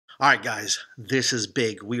All right, guys, this is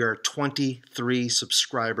big. We are 23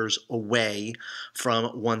 subscribers away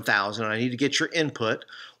from 1,000. I need to get your input.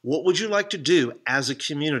 What would you like to do as a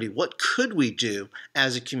community? What could we do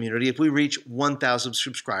as a community if we reach 1,000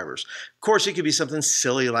 subscribers? Of course, it could be something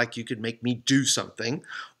silly like you could make me do something,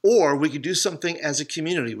 or we could do something as a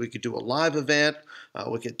community. We could do a live event.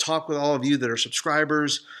 We could talk with all of you that are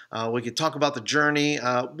subscribers. We could talk about the journey.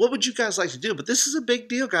 What would you guys like to do? But this is a big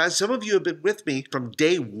deal, guys. Some of you have been with me from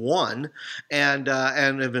day one and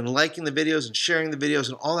have been liking the videos and sharing the videos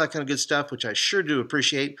and all that kind of good stuff, which I sure do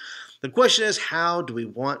appreciate. The question is, how do we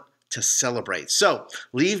want to celebrate? So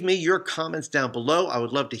leave me your comments down below. I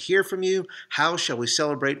would love to hear from you. How shall we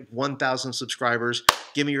celebrate 1,000 subscribers?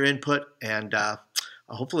 Give me your input, and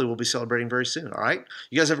hopefully we'll be celebrating very soon, all right?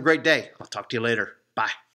 You guys have a great day. I'll talk to you later. Bye.